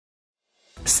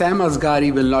Sam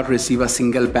Asghari will not receive a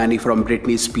single penny from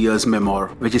Britney Spears' Memoir,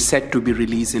 which is set to be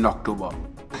released in October.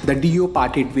 The duo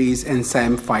parted ways and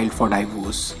Sam filed for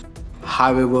divorce.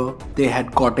 However, they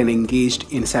had gotten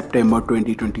engaged in September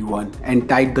 2021 and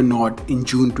tied the knot in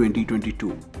June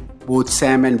 2022. Both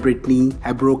Sam and Britney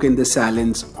have broken the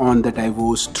silence on the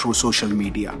divorce through social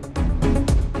media.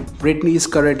 Britney is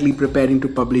currently preparing to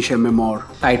publish a memoir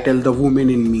titled The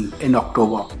Woman in Me in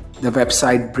October. The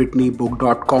website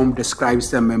BritneyBook.com describes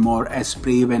the memoir as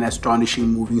brave and astonishing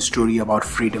moving story about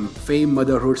freedom, fame,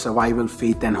 motherhood, survival,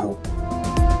 faith and hope.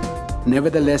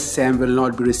 Nevertheless, Sam will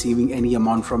not be receiving any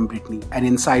amount from Britney. An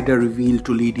insider revealed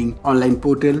to leading online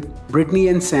portal,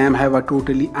 Britney and Sam have a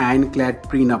totally ironclad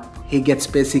prenup. He gets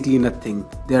basically nothing.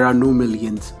 There are no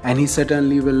millions. And he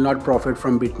certainly will not profit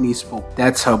from Britney's book.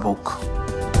 That's her book.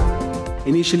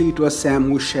 Initially, it was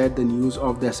Sam who shared the news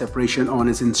of their separation on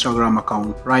his Instagram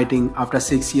account, writing, "After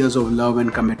 6 years of love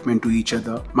and commitment to each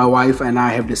other, my wife and I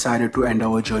have decided to end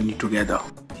our journey together."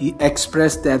 He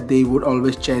expressed that they would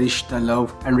always cherish the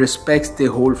love and respects they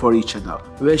hold for each other,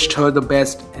 wished her the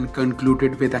best, and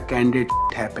concluded with a candid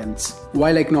 "it happens."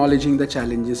 While acknowledging the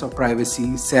challenges of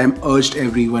privacy, Sam urged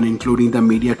everyone, including the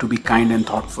media, to be kind and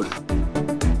thoughtful.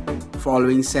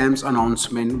 Following Sam's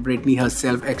announcement, Britney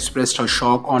herself expressed her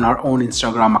shock on her own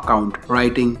Instagram account,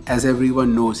 writing, "As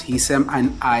everyone knows, Sam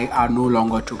and I are no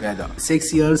longer together.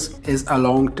 6 years is a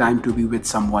long time to be with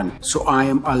someone, so I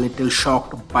am a little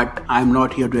shocked, but I'm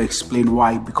not here to explain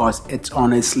why because it's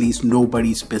honestly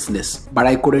nobody's business. But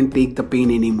I couldn't take the pain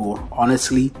anymore.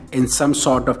 Honestly, in some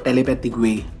sort of telepathic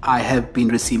way, I have been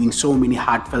receiving so many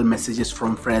heartfelt messages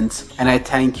from friends, and I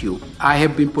thank you. I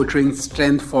have been portraying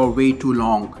strength for way too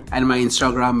long, and my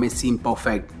Instagram may seem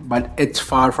perfect, but it's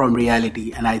far from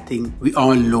reality, and I think we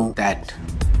all know that."